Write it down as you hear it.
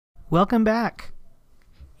Welcome back.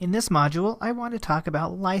 In this module, I want to talk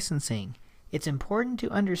about licensing. It's important to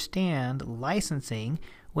understand licensing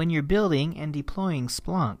when you're building and deploying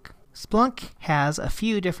Splunk. Splunk has a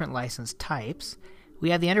few different license types.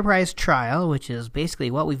 We have the Enterprise Trial, which is basically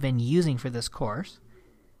what we've been using for this course.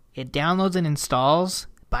 It downloads and installs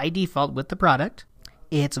by default with the product.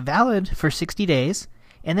 It's valid for 60 days,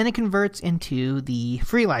 and then it converts into the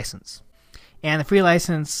free license. And the free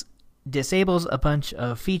license disables a bunch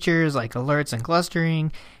of features like alerts and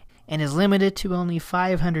clustering, and is limited to only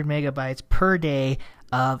 500 megabytes per day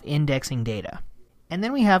of indexing data. And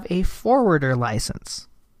then we have a forwarder license.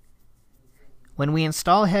 When we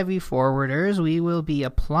install heavy forwarders, we will be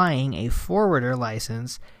applying a forwarder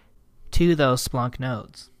license to those Splunk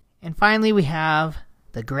nodes. And finally, we have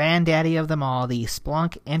the granddaddy of them all, the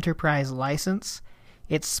Splunk Enterprise license.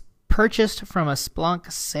 It's purchased from a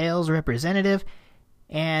Splunk sales representative,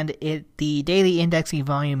 and the daily indexing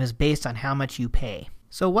volume is based on how much you pay.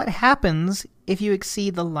 So what happens if you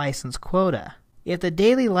exceed the license quota? If the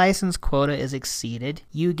daily license quota is exceeded,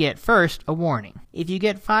 you get first a warning. If you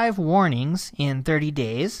get 5 warnings in 30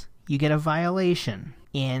 days, you get a violation.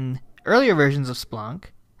 In earlier versions of Splunk,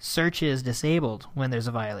 search is disabled when there's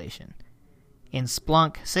a violation. In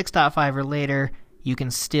Splunk 6.5 or later, you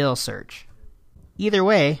can still search. Either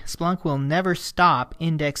way, Splunk will never stop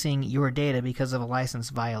indexing your data because of a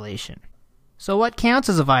license violation. So what counts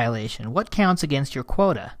as a violation? What counts against your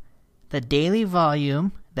quota? The daily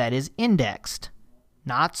volume that is indexed,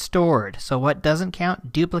 not stored. So what doesn't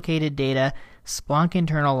count? Duplicated data, Splunk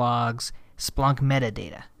internal logs, Splunk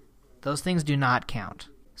metadata. Those things do not count.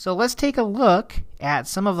 So let's take a look at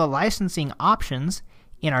some of the licensing options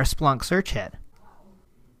in our Splunk search head.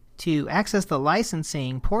 To access the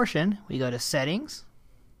licensing portion, we go to Settings,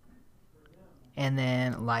 and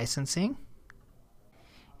then Licensing.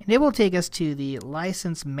 And it will take us to the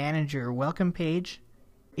License Manager welcome page.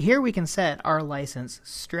 Here we can set our license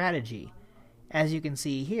strategy. As you can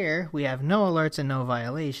see here, we have no alerts and no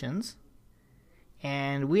violations.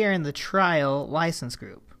 And we are in the trial license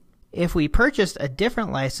group. If we purchased a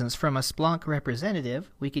different license from a Splunk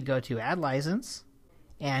representative, we could go to Add License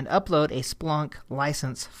and upload a Splunk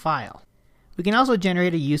license file. We can also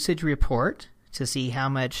generate a usage report to see how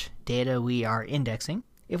much data we are indexing.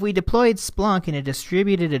 If we deployed Splunk in a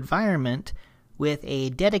distributed environment with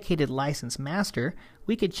a dedicated license master,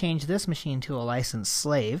 we could change this machine to a license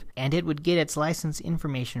slave, and it would get its license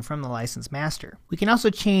information from the license master. We can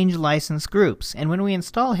also change license groups, and when we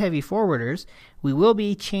install heavy forwarders, we will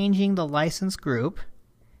be changing the license group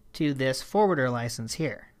to this forwarder license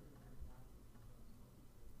here.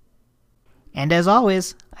 And as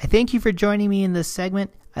always, I thank you for joining me in this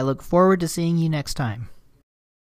segment. I look forward to seeing you next time.